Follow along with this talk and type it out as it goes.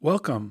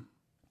Welcome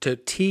to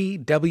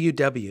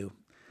TWW,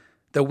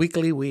 the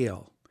Weekly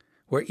Wheel,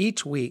 where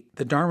each week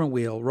the Dharma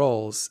Wheel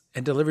rolls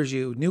and delivers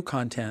you new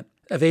content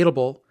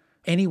available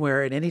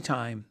anywhere at any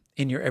time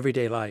in your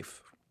everyday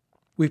life.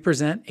 We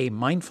present a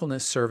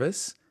mindfulness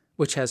service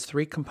which has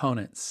three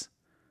components.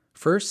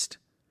 First,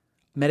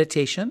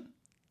 meditation,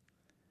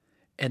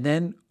 and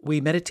then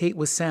we meditate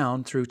with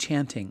sound through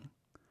chanting.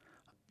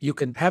 You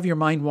can have your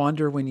mind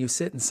wander when you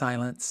sit in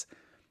silence,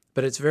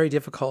 but it's very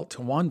difficult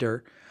to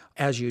wander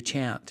as you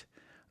chant.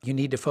 You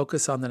need to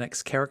focus on the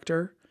next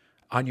character,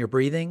 on your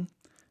breathing,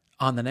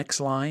 on the next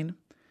line.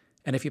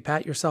 And if you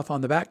pat yourself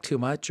on the back too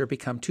much or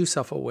become too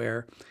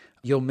self-aware,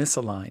 you'll miss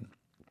a line.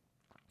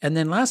 And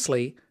then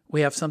lastly,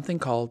 we have something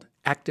called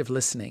active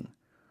listening,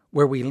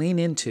 where we lean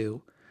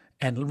into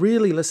and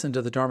really listen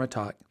to the Dharma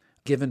talk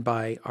given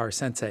by our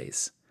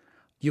senseis.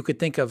 You could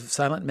think of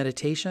silent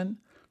meditation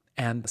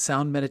and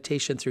sound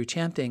meditation through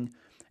chanting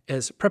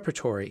as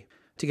preparatory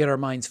to get our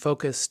minds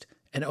focused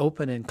and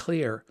open and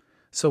clear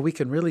so we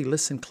can really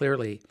listen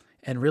clearly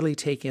and really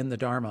take in the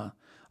Dharma.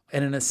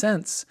 And in a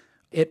sense,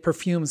 it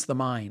perfumes the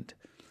mind.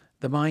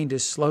 The mind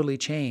is slowly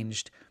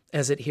changed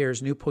as it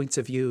hears new points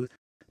of view,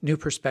 new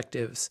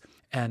perspectives,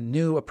 and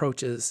new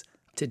approaches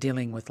to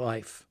dealing with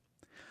life.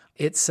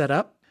 It's set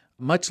up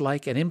much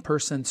like an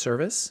in-person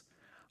service.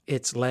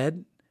 It's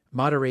led,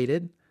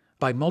 moderated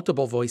by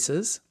multiple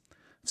voices,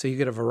 so you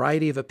get a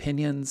variety of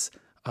opinions,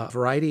 a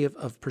variety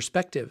of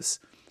perspectives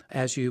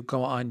as you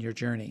go on your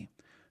journey.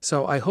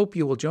 So I hope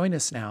you will join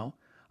us now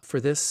for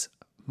this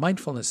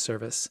mindfulness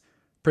service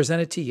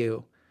presented to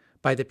you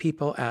by the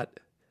people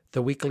at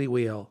the Weekly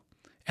Wheel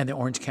and the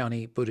Orange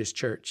County Buddhist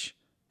Church.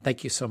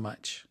 Thank you so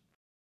much.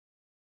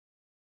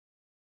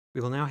 We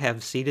will now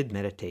have seated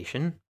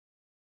meditation.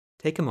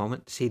 Take a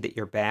moment to see that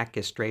your back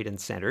is straight and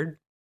centered,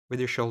 with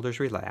your shoulders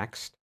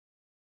relaxed.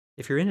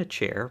 If you're in a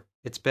chair,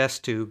 it's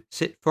best to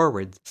sit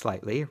forward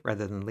slightly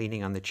rather than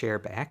leaning on the chair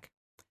back,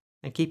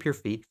 and keep your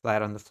feet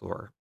flat on the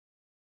floor.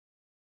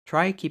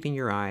 Try keeping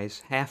your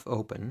eyes half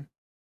open,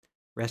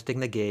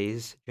 resting the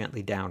gaze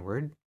gently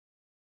downward,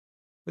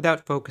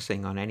 without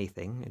focusing on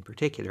anything in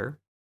particular.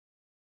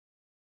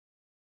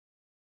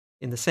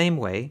 In the same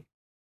way,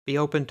 be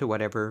open to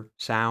whatever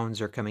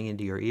sounds are coming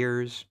into your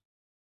ears,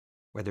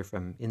 whether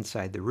from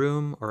inside the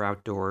room or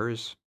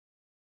outdoors.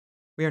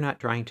 We are not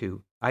trying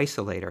to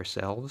isolate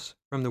ourselves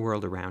from the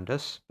world around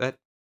us, but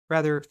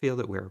rather feel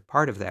that we're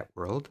part of that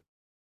world.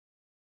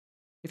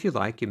 If you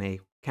like, you may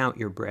count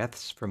your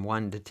breaths from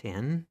 1 to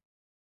 10.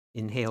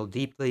 Inhale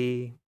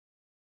deeply,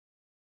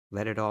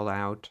 let it all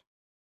out.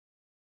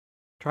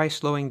 Try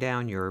slowing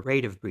down your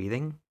rate of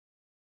breathing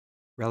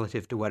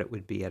relative to what it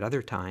would be at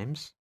other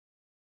times.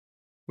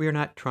 We are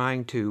not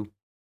trying to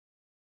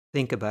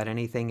think about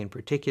anything in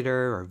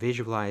particular or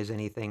visualize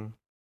anything.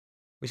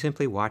 We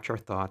simply watch our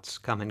thoughts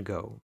come and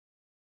go.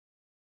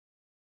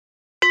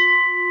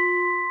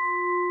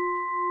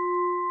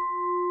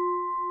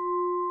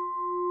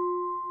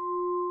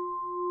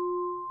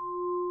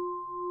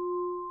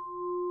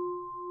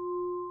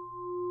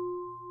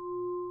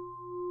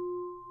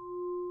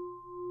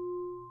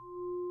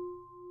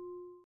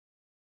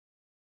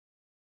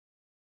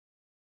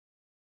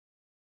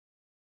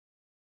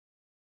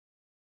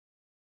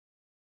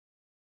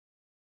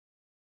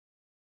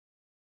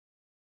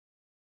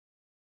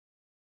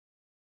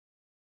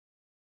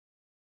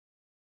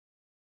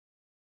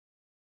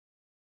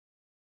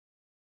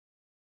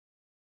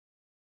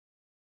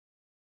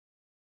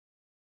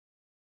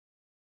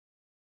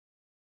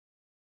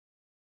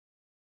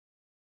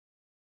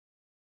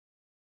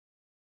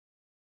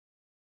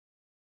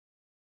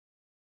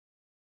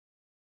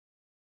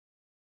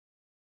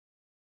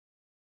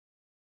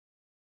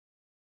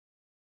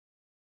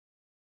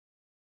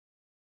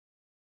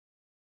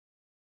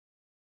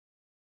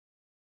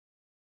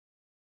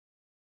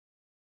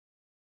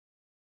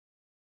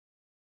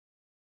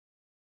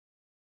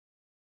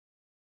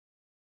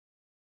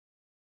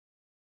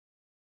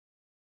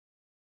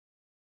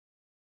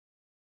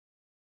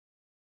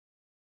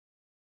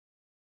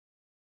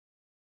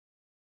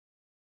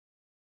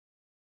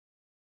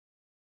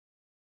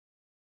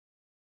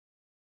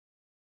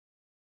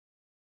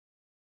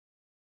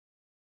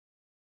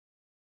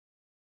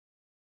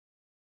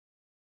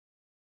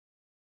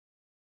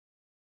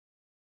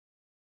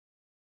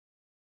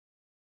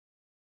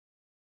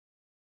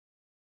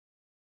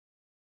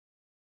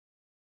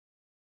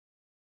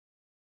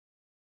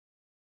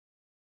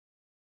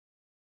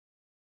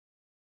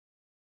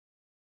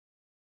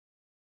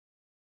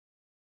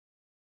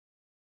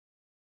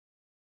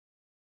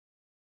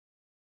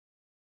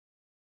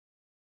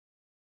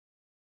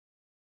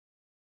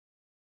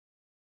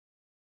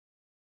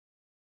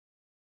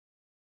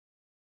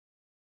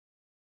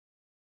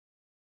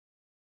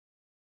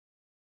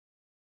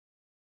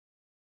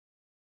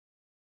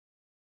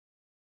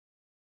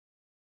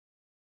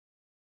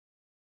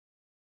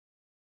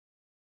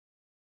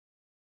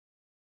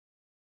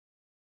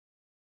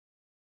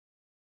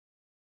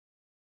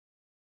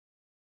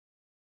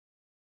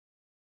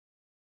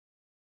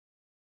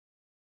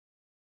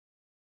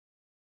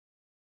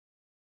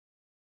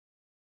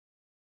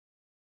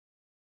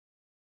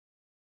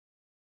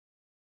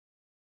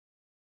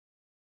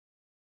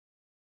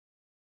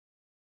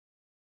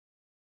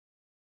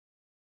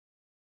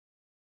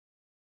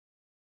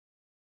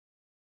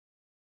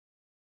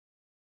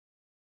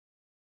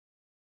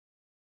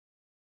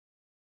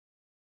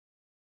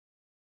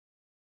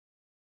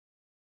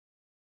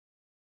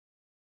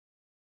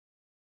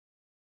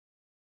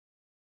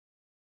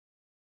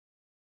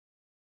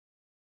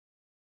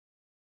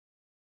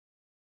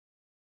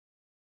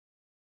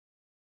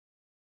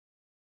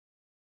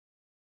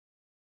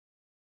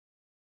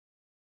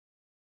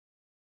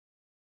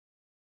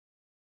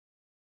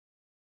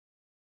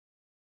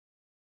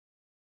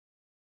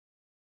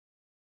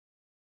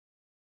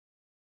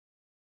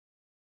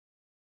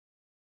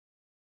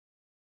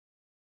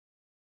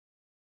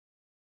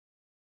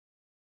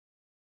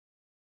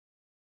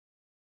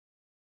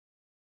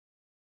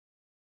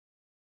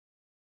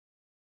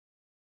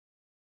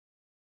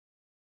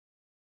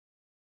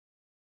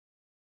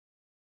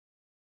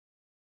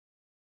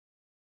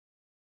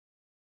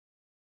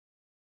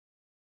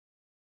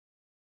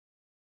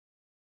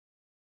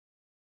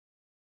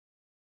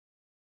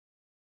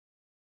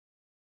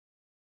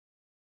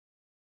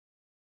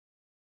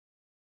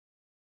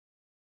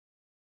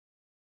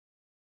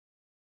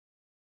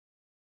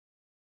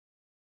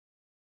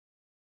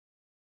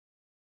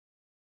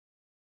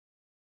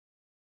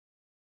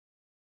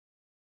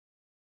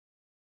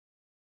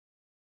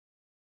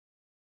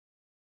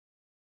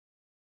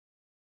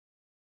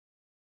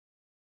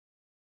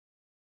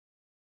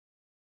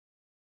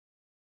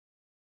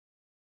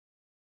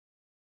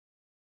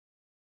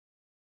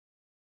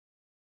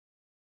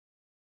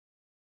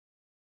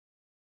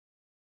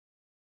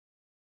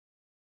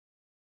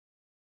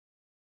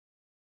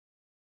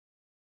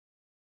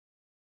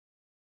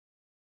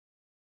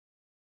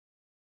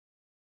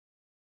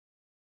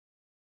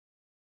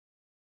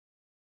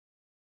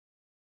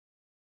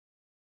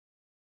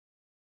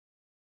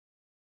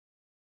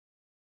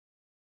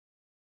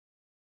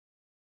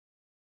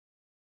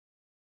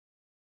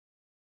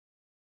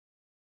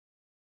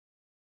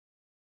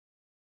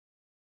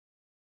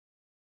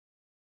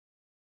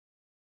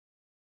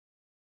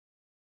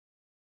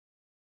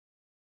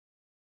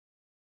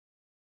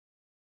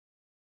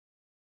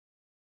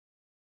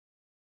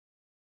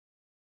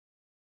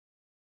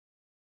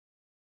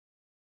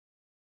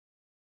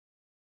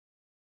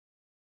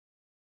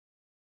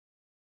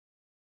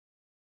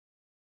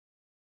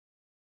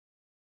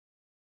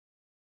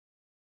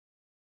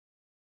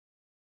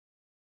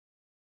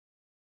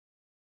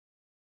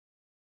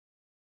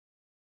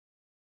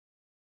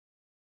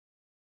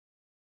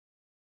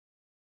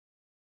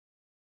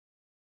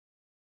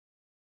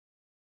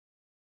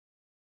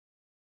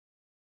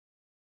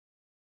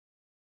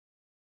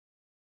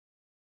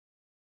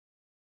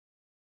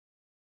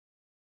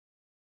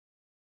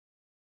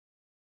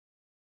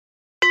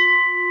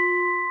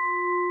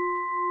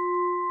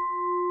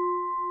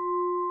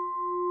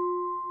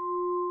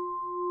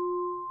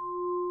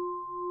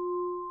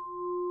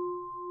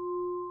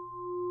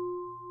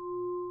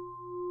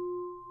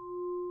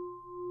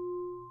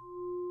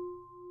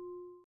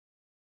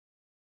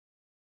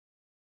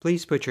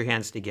 Please put your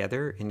hands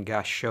together in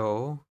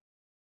Gassho.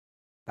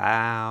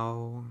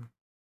 Bow.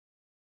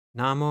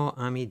 Namo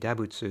Amida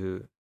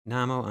Butsu.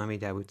 Namo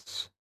Amida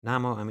Butsu.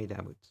 Namo Amida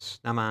Butsu.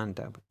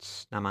 Namanda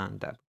Butsu.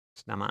 Namanda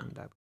Butsu.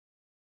 Namanda Butsu.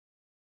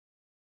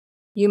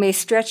 You may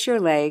stretch your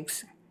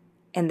legs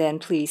and then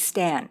please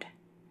stand.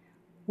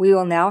 We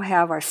will now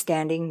have our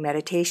standing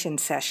meditation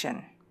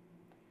session.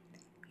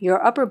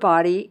 Your upper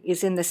body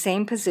is in the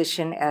same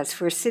position as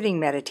for sitting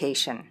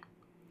meditation.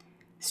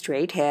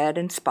 Straight head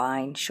and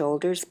spine,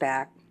 shoulders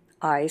back,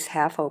 eyes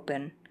half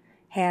open,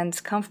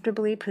 hands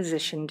comfortably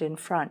positioned in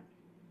front.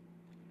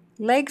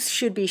 Legs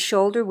should be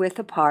shoulder-width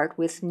apart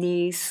with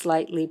knees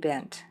slightly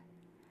bent.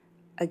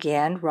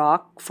 Again,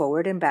 rock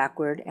forward and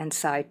backward and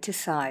side to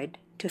side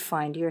to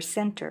find your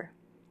center.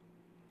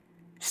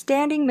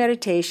 Standing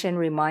meditation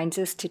reminds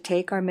us to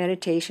take our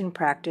meditation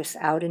practice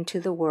out into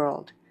the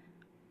world,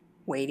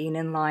 waiting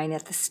in line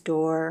at the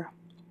store,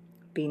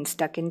 being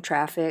stuck in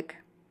traffic,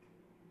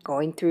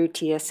 going through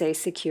TSA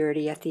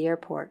security at the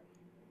airport.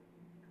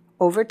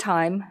 Over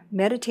time,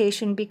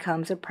 meditation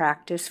becomes a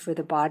practice for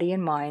the body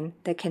and mind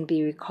that can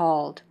be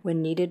recalled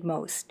when needed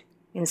most,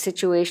 in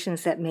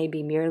situations that may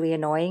be merely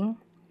annoying,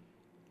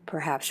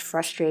 perhaps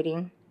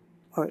frustrating,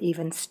 or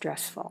even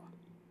stressful.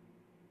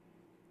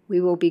 We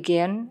will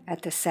begin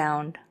at the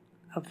sound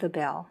of the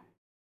bell.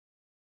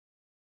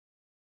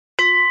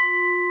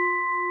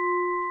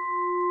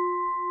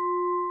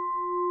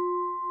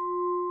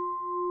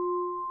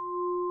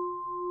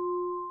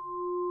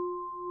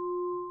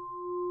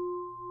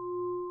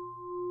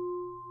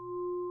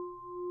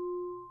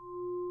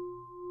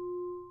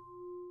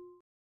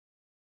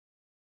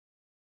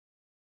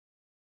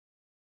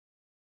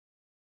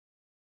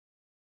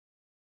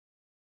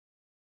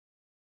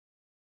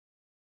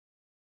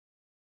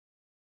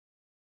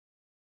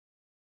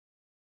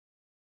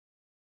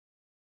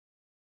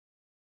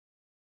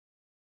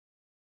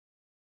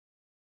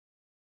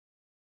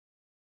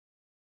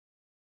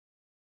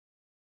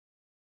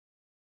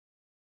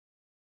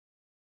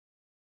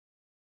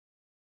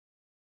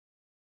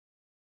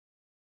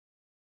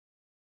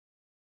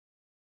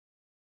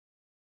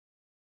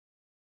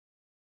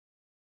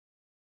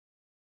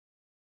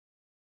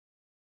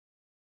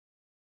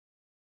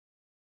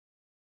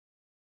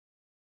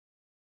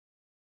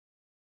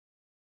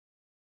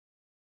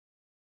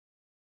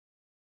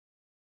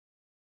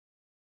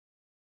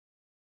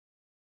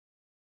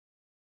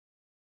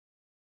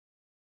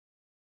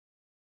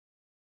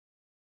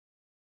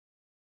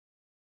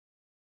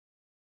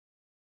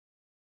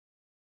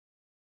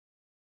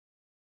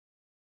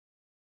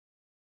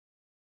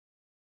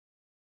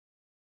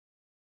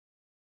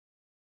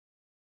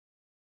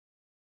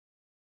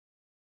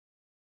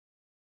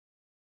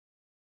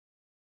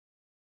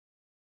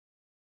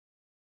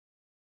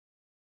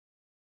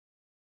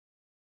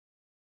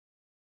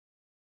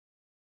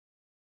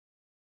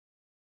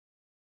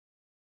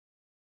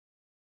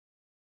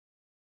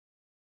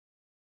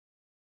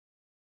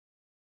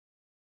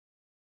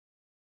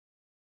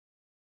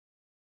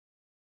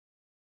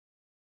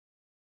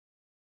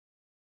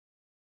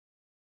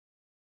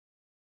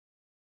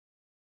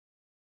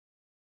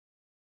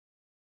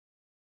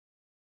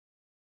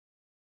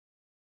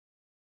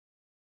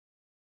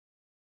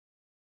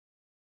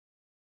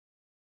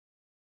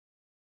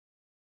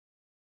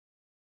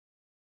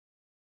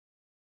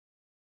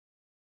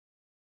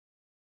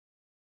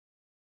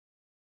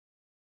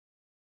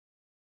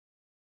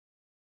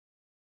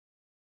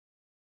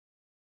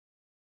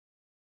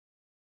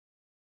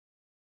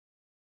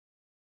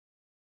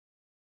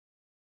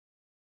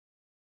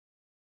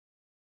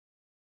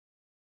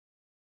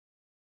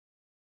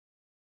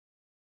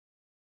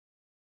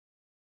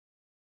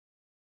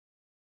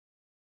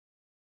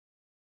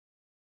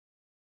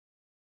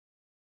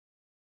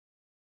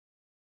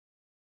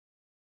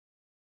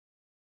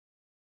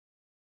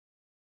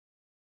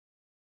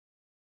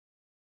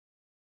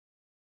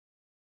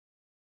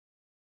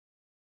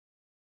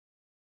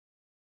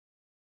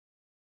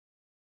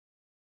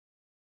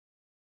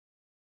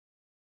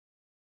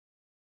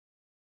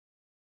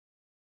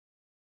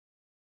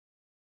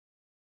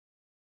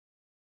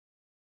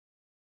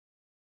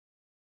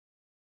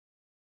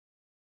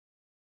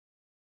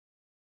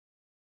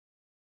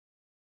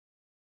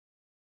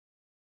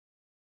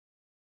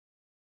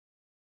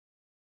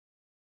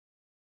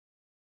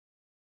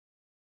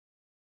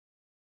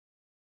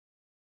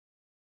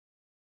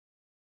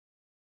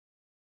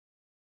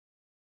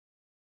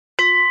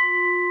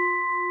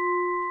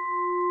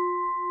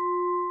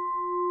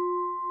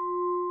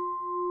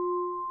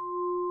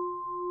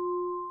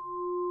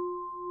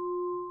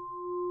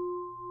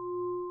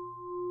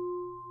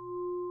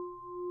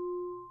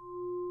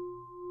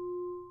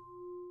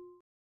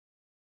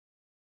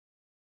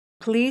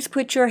 Please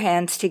put your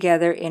hands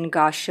together in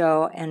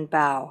Gassho and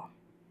bow.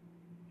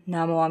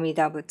 Namo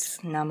Amida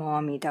Butsu, Namo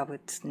Amida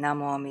Butsu,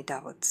 Namo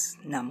Amida Butsu,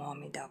 Namo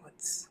Amida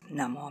Butsu,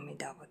 Namo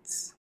Amida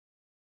Butsu.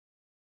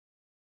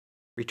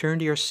 Return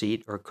to your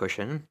seat or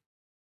cushion.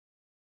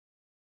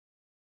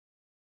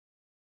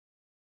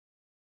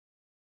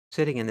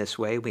 Sitting in this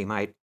way, we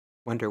might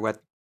wonder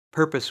what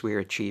purpose we're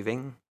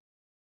achieving.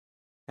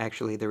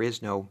 Actually, there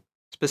is no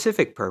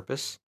specific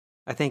purpose.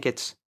 I think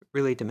it's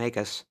really to make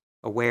us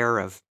aware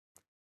of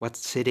what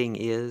sitting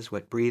is,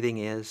 what breathing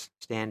is,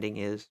 standing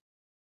is.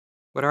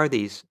 What are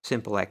these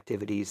simple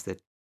activities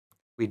that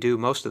we do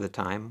most of the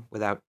time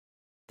without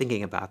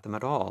thinking about them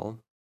at all?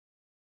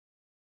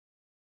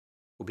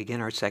 We'll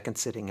begin our second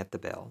sitting at the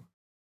bell.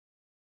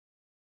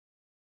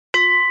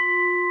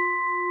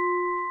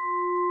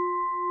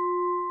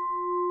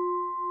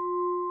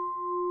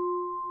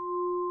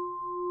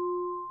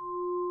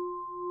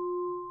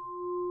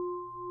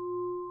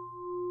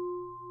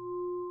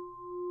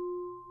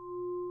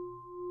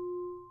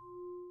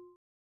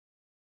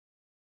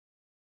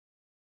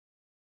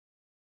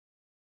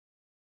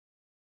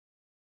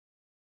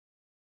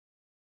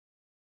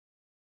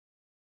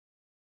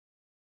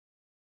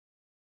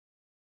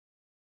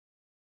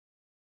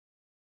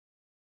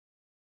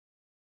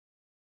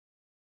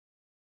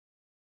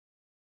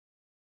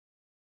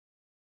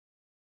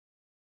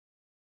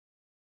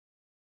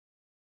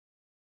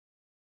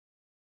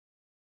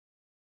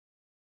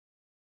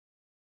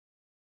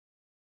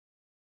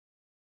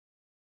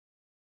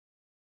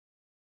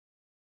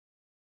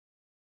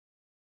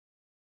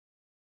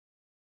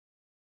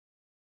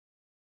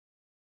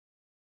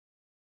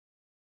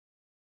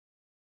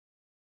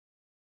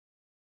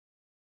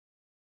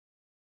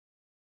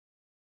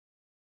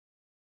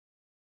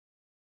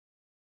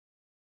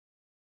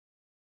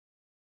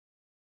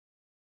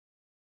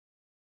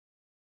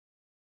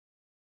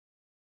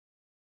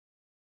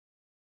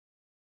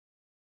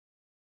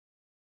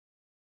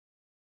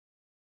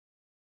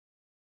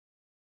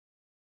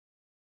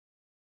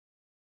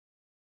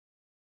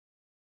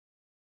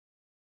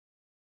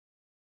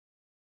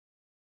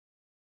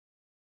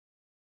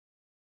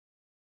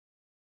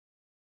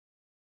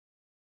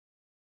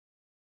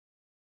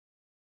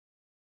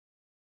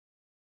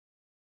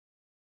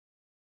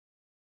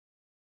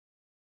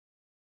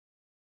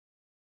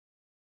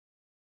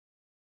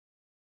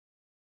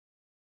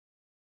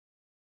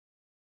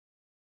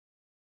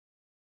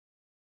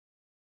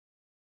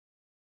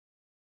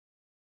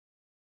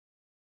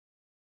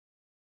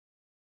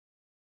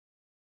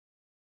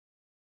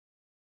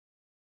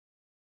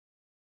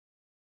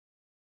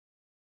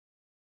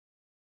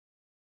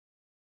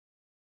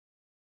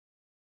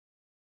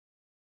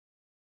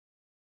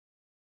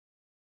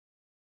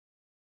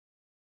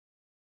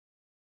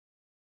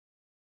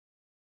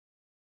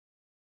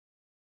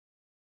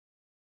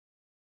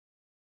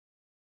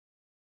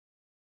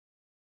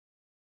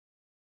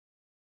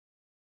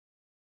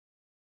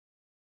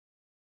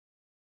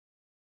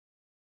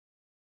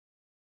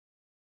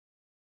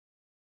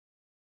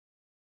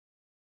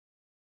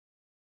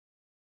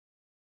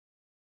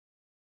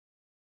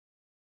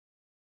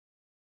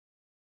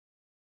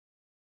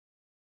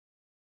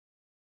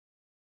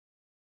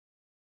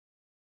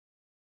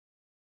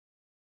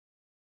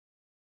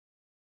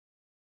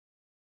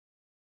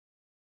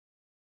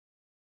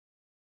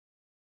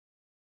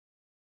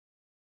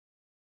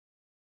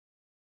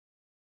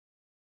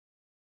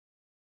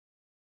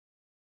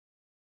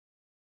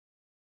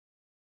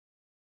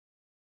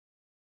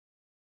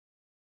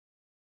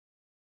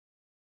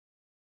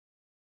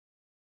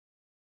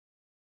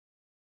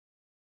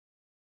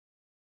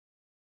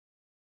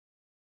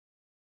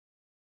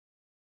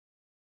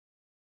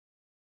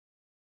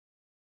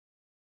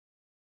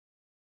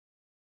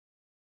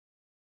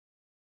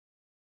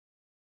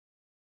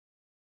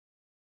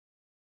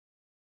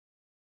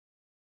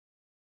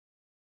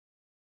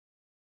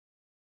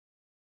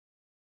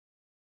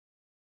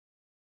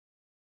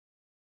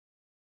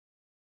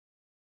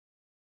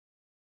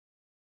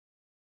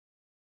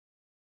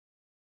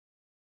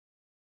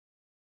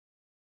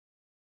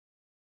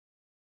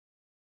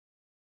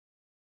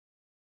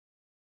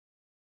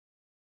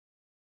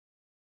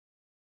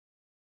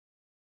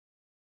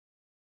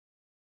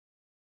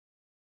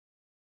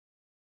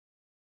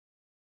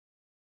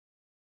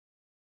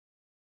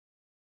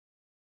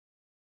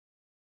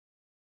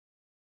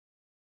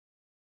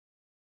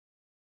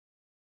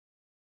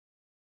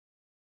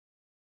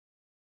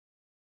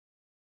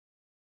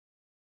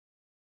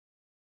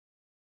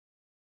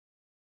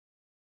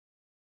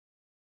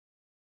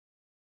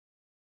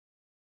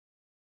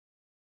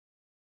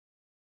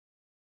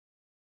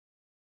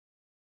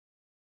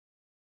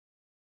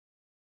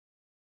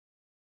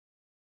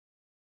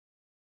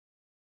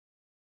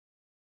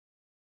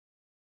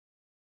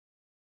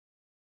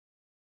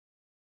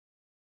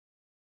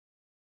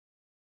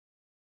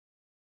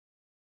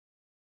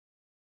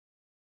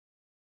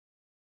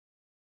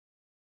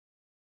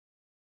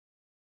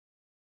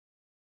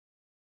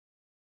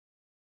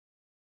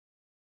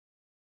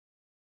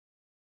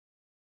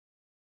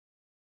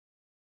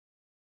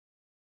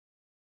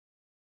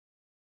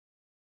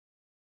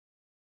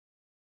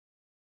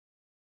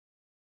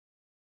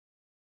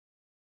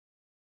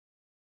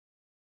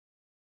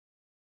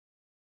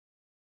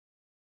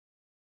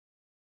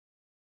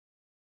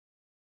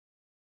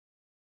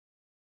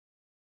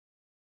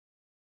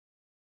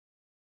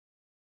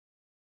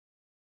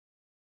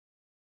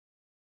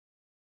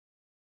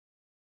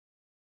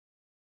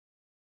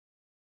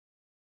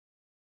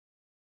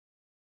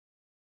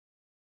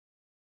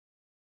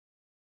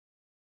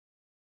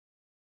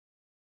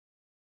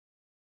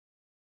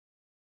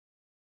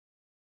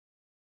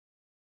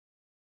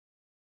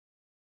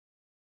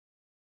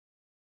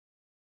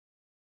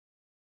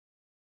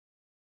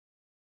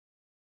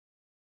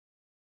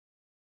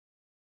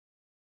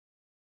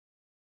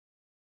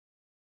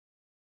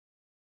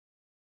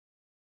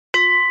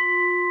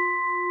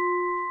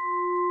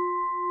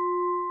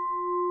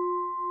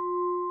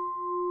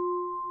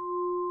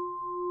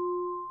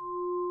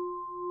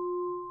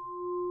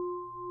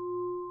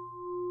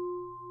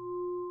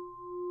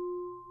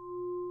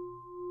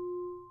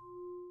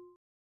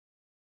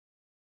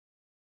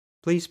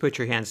 Please put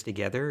your hands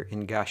together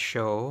in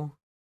Gassho.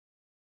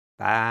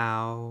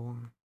 Bow.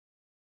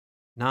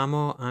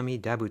 Namo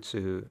Amida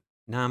Butsu.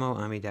 Namo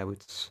Amida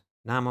Butsu.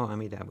 Namo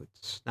Amida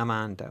Butsu.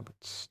 Namanda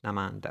Butsu.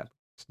 Namanda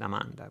Butsu.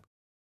 Namanda Butsu.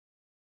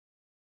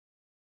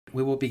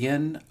 We will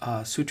begin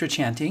sutra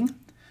chanting.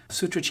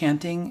 Sutra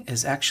chanting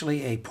is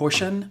actually a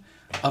portion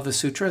of a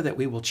sutra that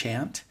we will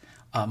chant.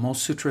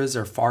 Most sutras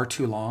are far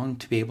too long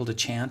to be able to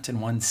chant in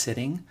one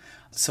sitting.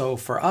 So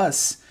for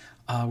us,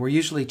 we're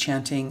usually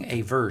chanting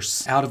a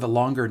verse out of a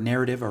longer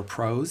narrative or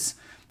prose.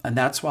 And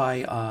that's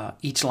why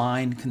each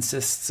line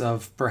consists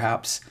of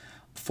perhaps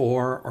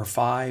 4 or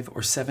 5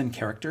 or 7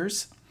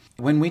 characters.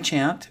 When we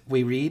chant,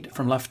 we read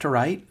from left to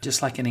right,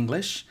 just like in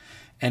English,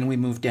 and we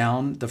move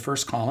down the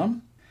first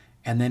column,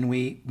 and then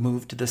we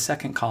move to the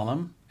second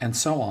column, and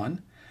so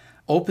on.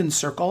 Open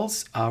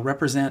circles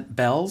represent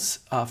bells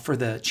for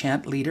the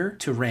chant leader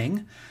to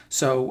ring.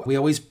 So we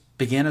always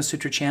begin a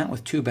sutra chant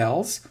with 2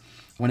 bells.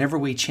 Whenever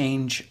we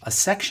change a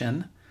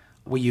section,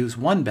 we use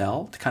 1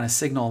 bell to kind of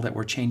signal that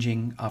we're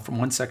changing from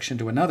one section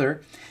to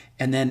another.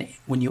 And then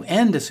when you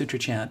end a sutra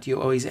chant,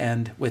 you always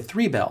end with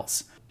 3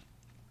 bells.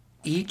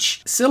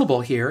 Each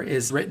syllable here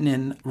is written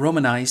in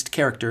Romanized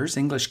characters,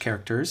 English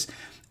characters,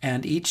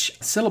 and each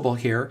syllable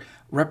here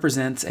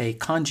represents a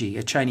kanji,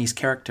 a Chinese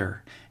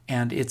character,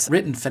 and it's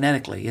written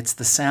phonetically. It's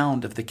the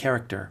sound of the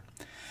character.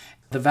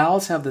 The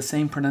vowels have the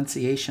same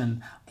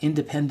pronunciation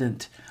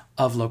independent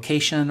of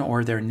location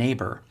or their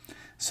neighbor.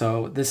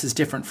 So this is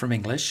different from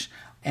English.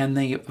 And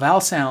the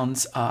vowel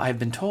sounds, I've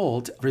been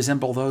told,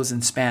 resemble those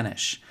in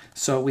Spanish.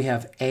 So we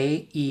have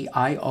A, E,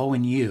 I, O,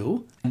 and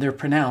U, and they're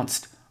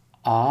pronounced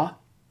A,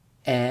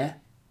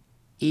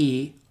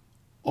 E,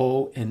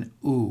 O, and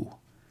U.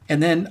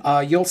 And then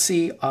you'll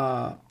see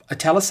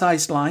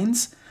italicized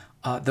lines.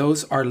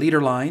 Those are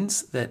leader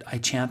lines that I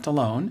chant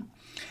alone.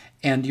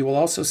 And you will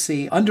also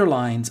see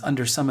underlines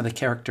under some of the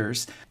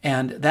characters.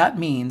 And that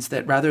means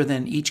that rather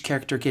than each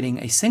character getting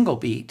a single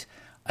beat,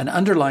 an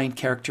underlined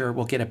character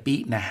will get a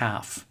beat and a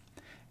half.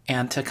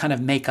 And to kind of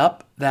make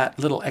up that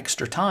little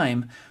extra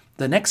time,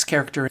 the next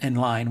character in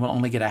line will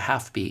only get a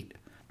half beat.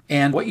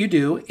 And what you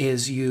do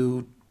is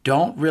you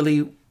don't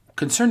really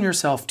concern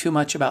yourself too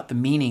much about the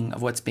meaning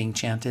of what's being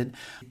chanted.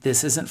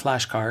 This isn't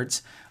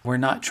flashcards. We're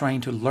not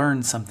trying to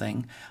learn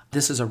something.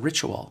 This is a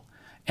ritual.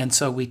 And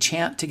so we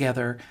chant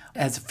together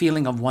as a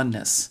feeling of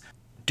oneness.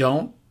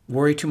 Don't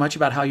worry too much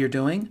about how you're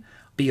doing.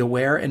 Be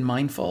aware and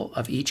mindful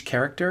of each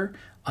character.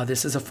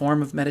 This is a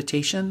form of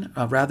meditation.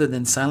 Rather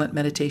than silent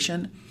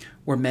meditation,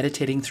 we're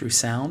meditating through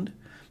sound.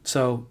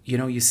 So,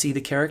 you see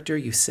the character,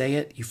 you say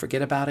it, you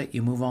forget about it,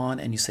 you move on,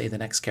 and you say the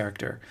next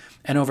character.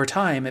 And over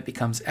time, it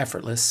becomes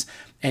effortless,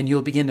 and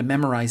you'll begin to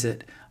memorize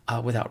it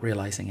without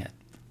realizing it.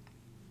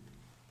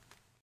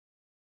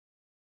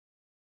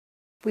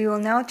 We will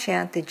now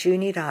chant the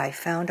Junirai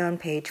found on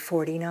page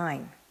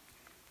 49.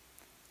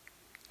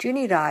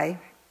 Junirai,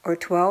 or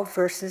 12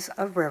 verses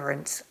of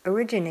reverence,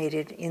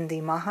 originated in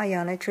the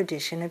Mahayana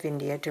tradition of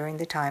India during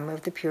the time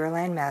of the Pure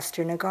Land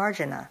Master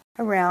Nagarjuna,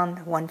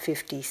 around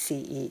 150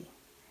 CE.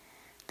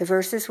 The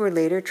verses were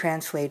later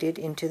translated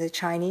into the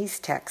Chinese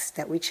text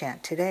that we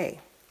chant today.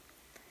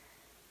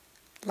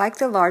 Like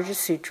the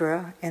largest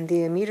sutra and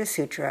the Amida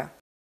Sutra,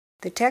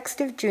 the text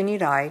of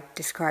Junirai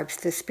describes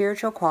the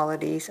spiritual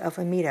qualities of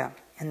Amida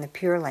and the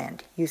Pure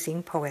Land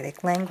using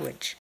poetic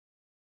language.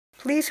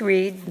 Please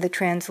read the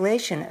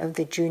translation of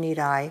the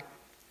Junirai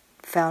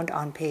found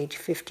on page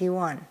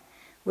 51,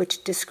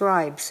 which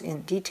describes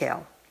in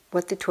detail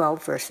what the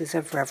 12 verses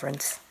of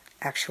reverence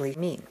actually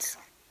means.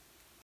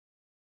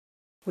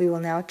 We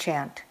will now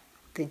chant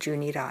the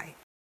Junirai.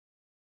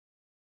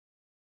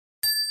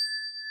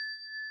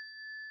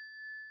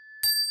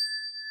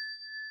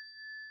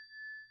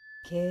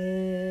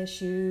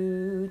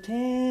 Keshu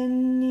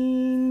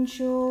Tennin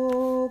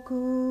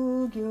Shokugyo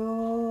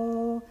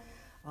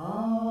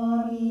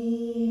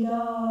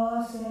Amida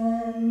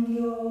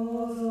Sengyo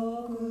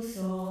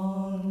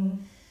Zokuson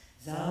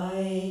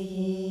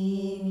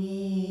Zaihi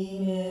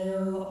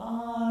Mimeu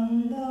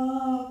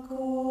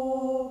Andako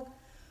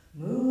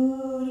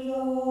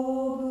Muryo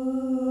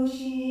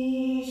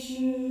Bushi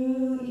Shu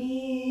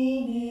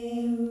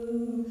Imeru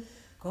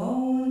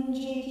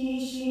Konjiki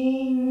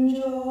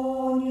Shinjo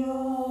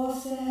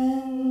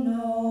Nyosen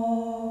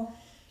no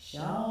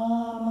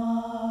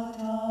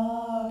Shamata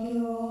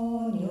Gyo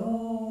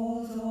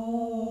Nyozobu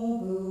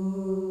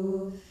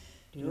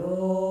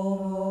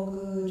Ryomokujo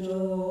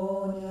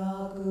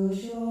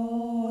Nyakusho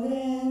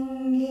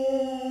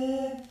Renge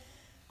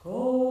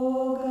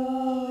Koga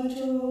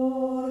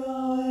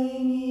Chorai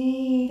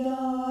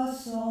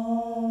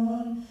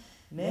Nidason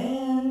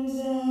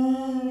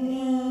Menzen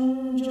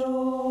Enjo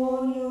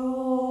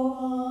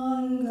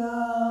Nyomangat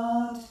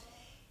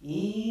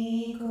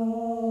Iko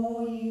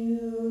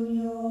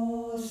Yunyo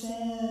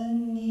Sen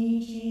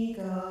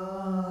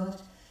Nichigat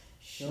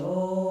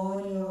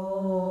Shonyo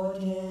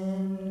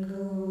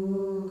Tenku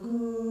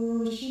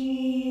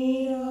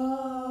Kushira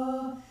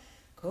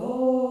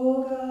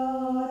Koga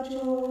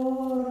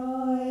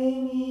Chorai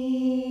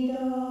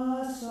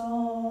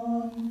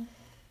Nidason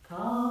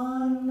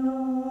Kano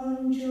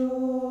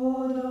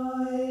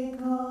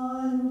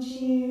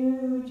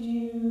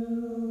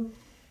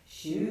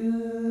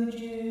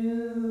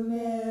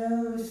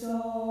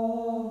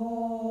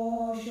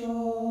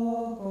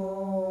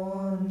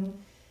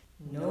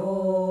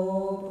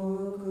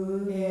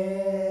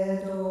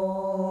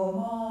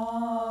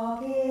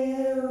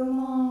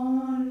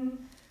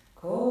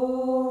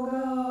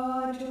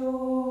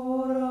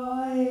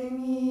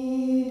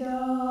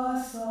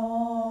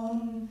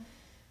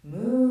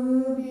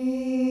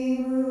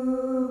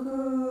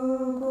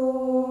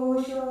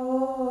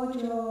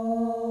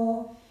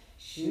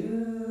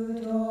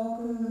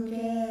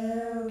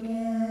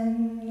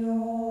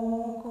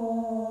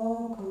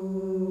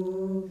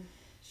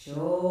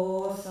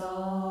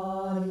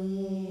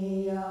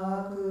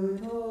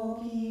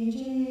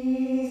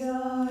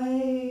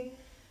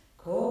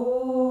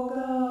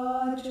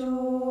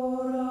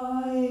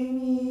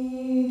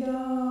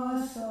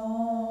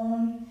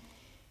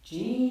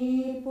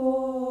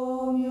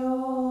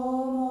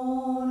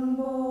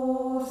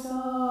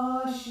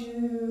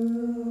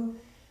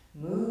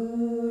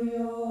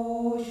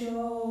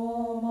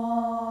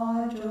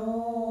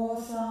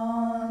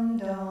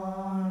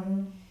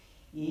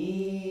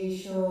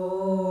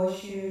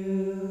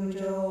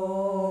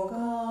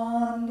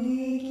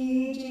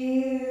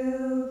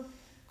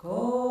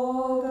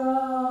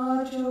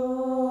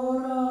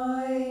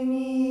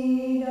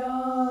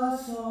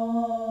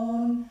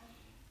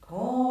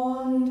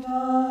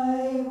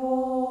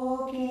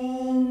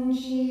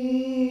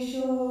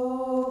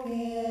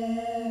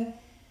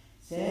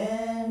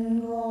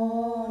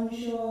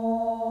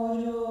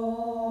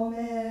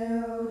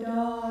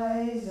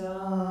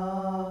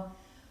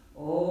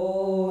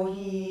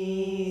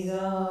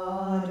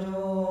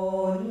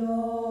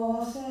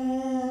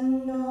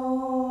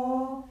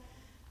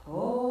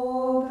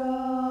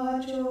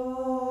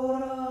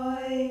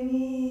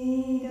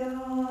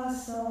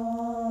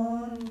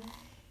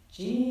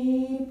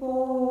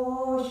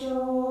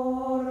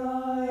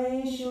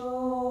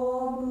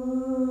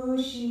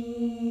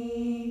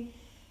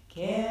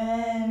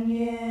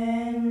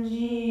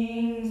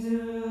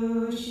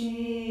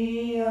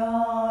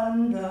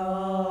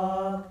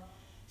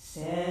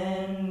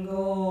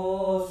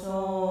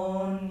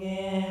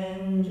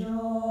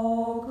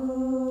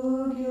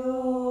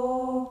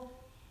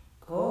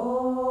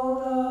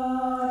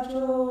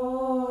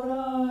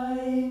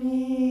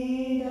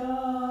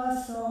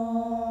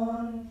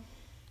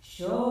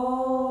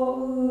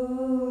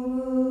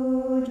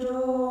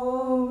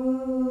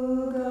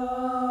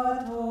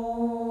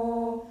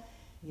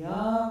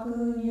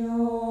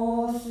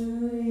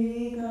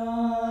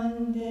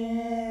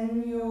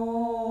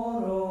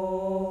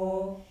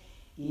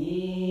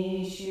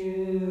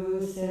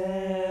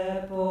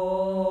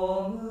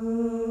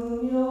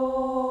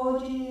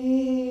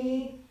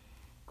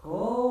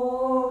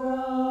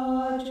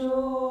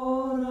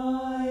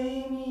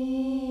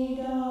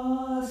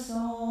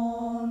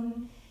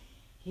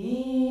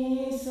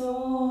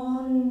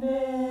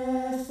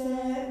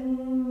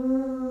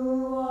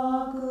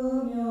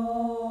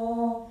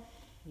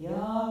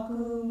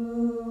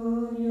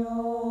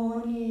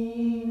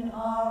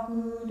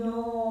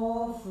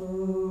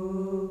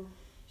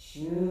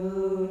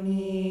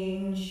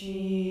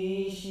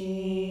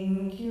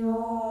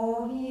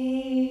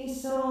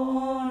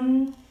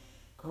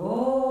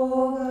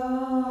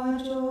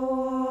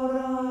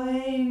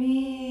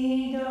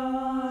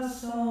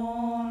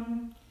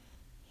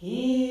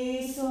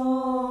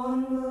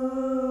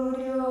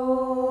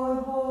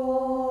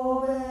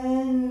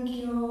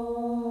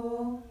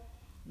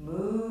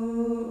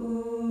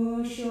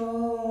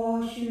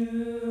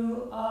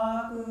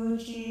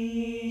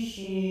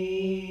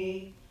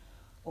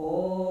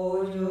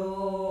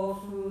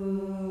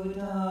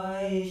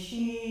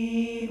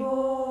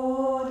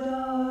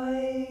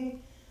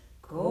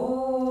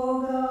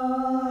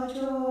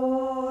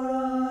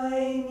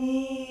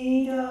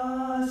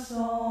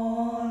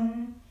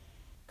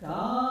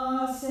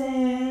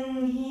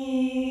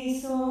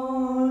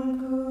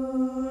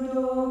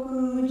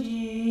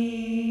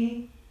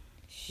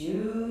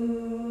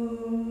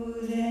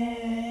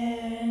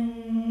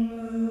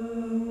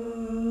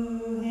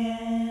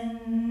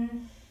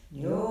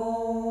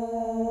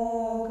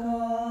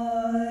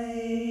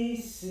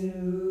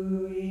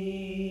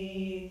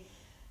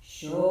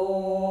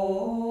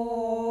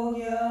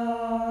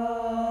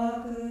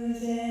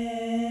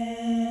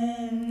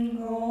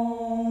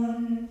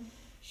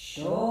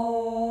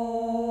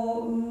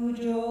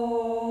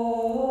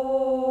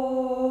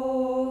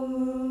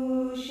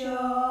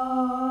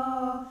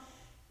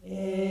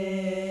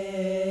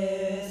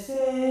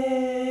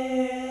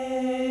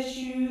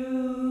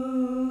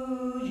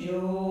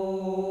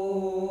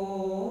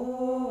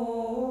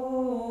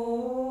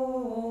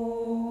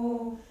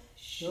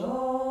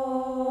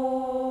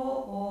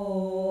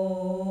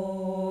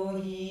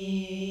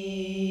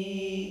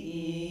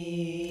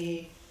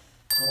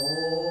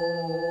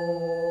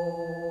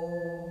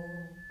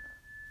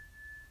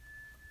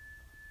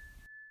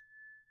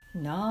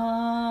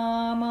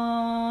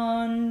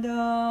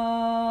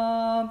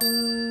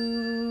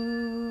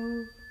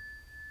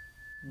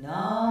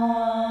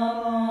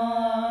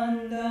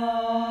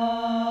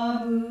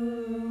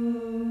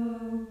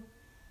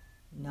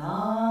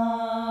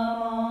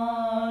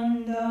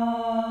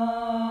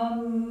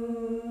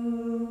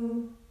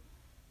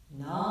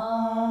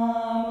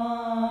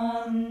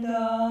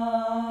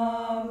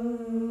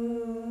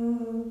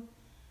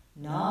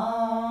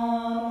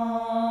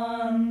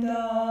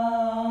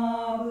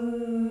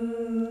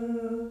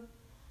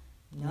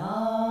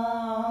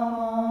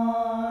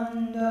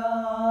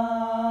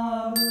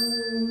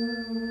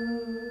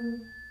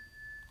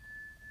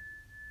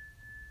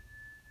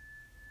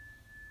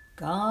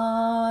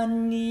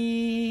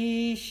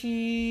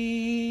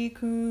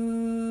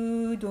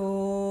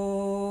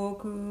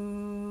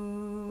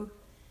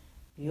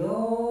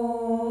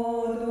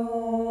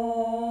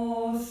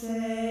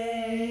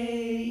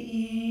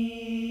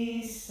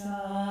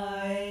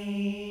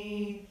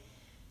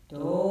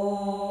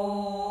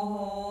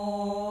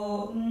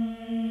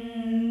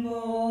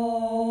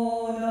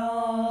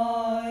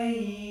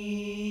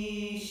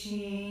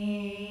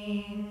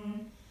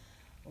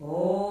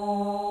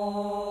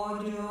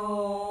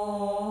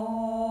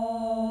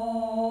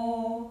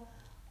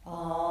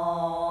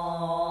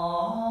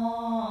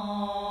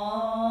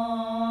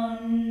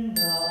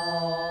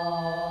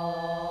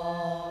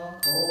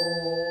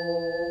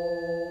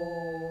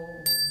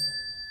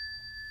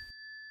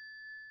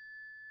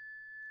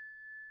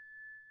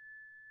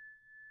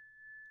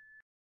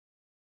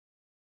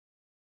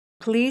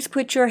Please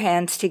put your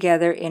hands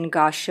together in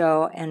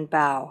Gassho and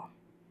bow.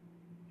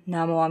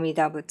 Namo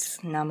Amida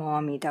Butsu, Namo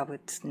Amida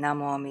Butsu,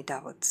 Namo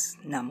Amida Butsu,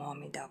 Namo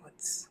Amida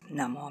Butsu,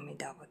 Namo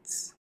Amida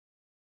Butsu.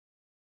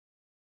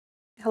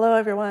 Hello,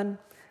 everyone.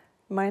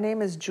 My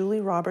name is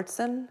Julie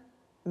Robertson,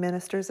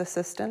 Minister's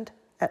Assistant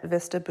at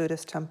Vista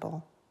Buddhist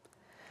Temple.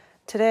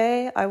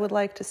 Today, I would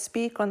like to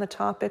speak on the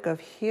topic of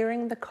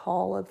hearing the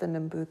call of the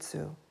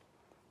Nembutsu.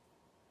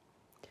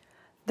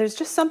 There's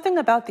just something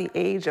about the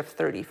age of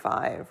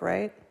 35,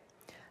 right?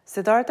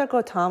 Siddhartha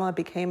Gautama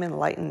became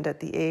enlightened at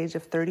the age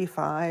of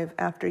 35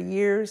 after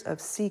years of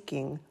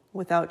seeking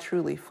without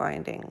truly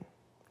finding.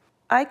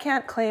 I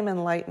can't claim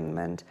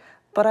enlightenment,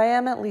 but I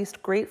am at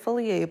least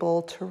gratefully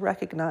able to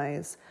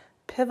recognize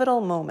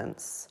pivotal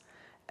moments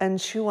and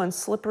chew on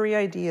slippery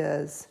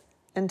ideas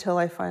until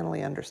I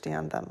finally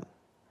understand them.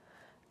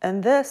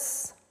 And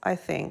this, I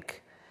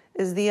think,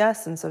 is the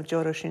essence of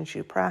Jodo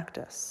Shinshu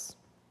practice.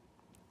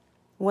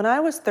 When I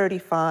was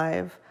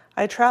 35,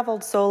 I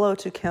traveled solo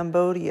to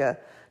Cambodia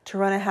to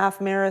run a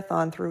half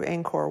marathon through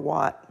Angkor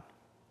Wat.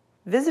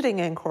 Visiting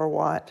Angkor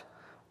Wat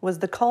was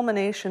the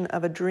culmination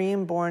of a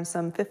dream born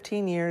some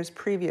 15 years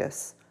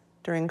previous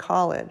during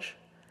college.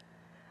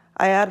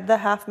 I added the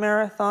half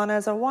marathon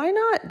as a why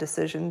not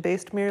decision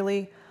based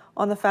merely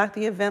on the fact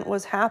the event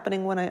was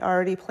happening when I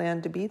already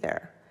planned to be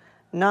there,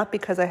 not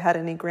because I had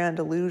any grand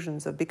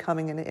illusions of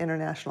becoming an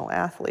international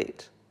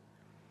athlete.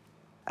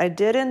 I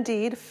did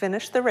indeed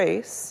finish the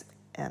race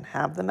and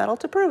have the medal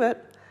to prove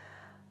it.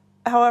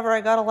 However, I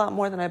got a lot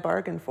more than I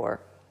bargained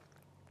for.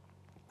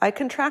 I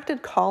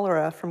contracted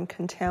cholera from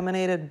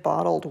contaminated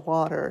bottled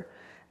water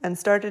and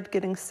started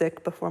getting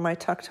sick before my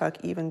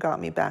tuk-tuk even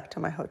got me back to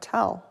my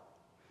hotel.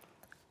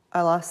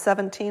 I lost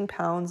 17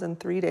 pounds in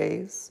 3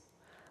 days,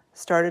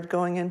 started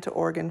going into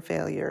organ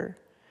failure,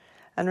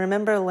 and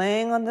remember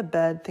laying on the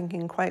bed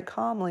thinking quite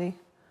calmly,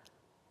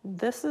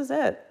 this is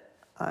it.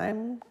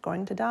 I'm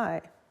going to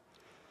die.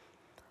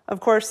 Of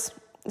course,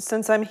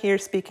 since I'm here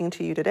speaking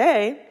to you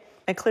today,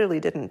 I clearly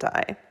didn't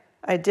die.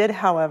 I did,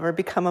 however,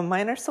 become a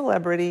minor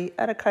celebrity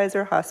at a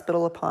Kaiser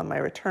hospital upon my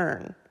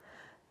return.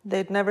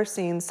 They'd never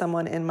seen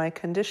someone in my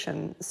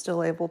condition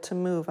still able to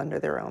move under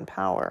their own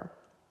power.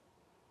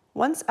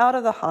 Once out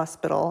of the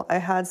hospital, I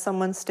had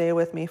someone stay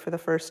with me for the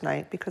first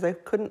night because I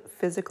couldn't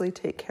physically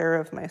take care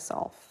of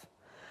myself.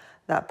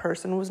 That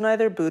person was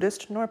neither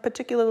Buddhist nor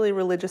particularly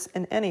religious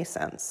in any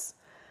sense.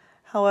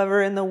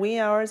 However, in the wee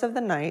hours of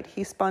the night,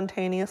 he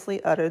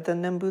spontaneously uttered the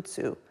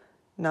Nembutsu,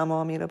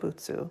 Namo Amida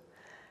Butsu,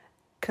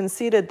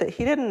 conceded that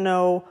he didn't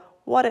know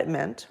what it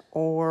meant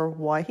or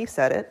why he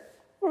said it,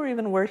 or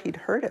even where he'd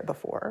heard it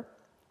before.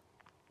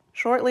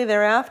 Shortly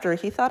thereafter,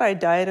 he thought I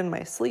died in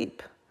my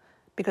sleep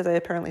because I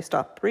apparently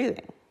stopped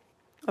breathing.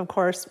 Of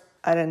course,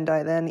 I didn't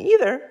die then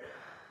either.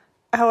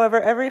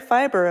 However, every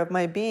fiber of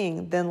my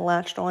being then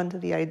latched on to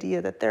the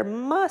idea that there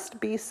must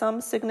be some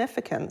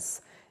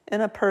significance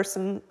in a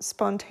person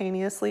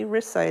spontaneously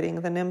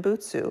reciting the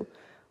Nembutsu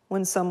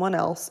when someone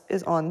else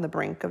is on the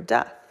brink of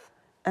death.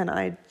 And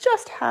I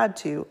just had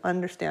to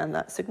understand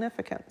that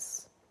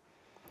significance.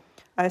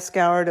 I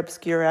scoured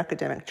obscure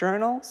academic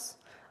journals.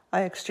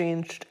 I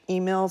exchanged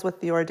emails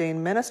with the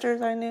ordained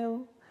ministers I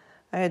knew.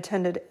 I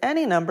attended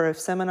any number of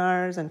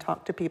seminars and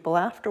talked to people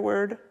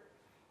afterward.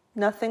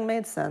 Nothing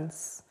made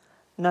sense.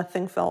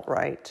 Nothing felt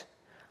right.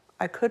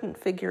 I couldn't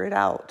figure it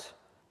out,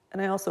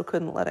 and I also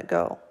couldn't let it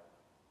go.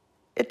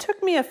 It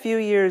took me a few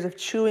years of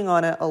chewing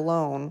on it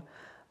alone,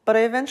 but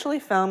I eventually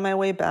found my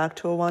way back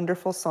to a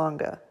wonderful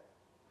Sangha.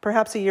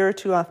 Perhaps a year or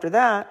two after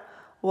that,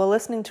 while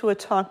listening to a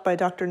talk by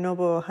Dr.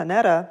 Nobuo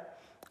Haneda,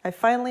 I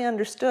finally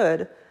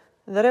understood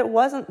that it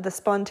wasn't the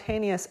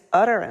spontaneous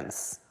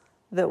utterance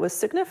that was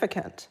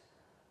significant.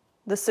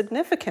 The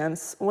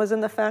significance was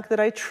in the fact that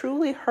I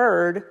truly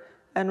heard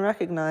and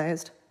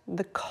recognized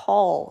the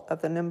call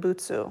of the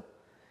Nembutsu.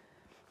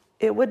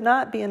 It would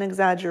not be an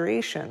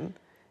exaggeration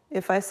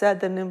if I said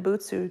the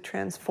Nembutsu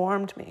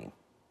transformed me.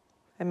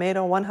 I made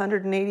a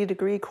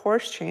 180-degree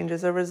course change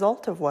as a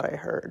result of what I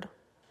heard.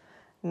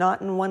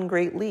 Not in one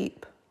great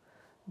leap,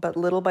 but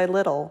little by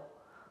little,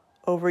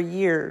 over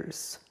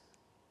years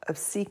of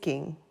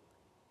seeking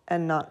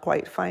and not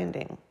quite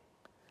finding,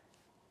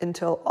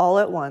 until all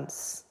at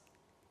once,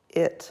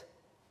 it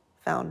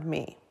found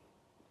me.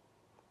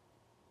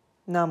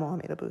 Namo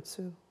Amida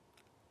Butsu,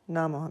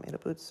 Namo Amida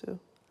Butsu,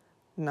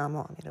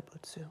 Namo Amida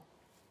Butsu.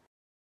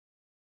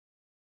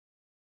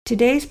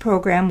 Today's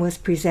program was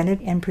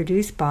presented and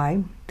produced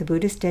by the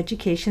Buddhist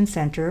Education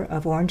Center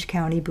of Orange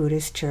County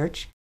Buddhist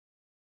Church.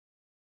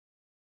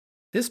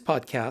 This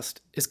podcast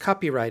is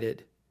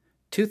copyrighted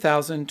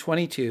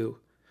 2022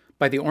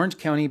 by the Orange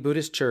County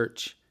Buddhist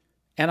Church,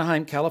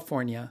 Anaheim,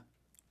 California,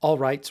 all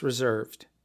rights reserved.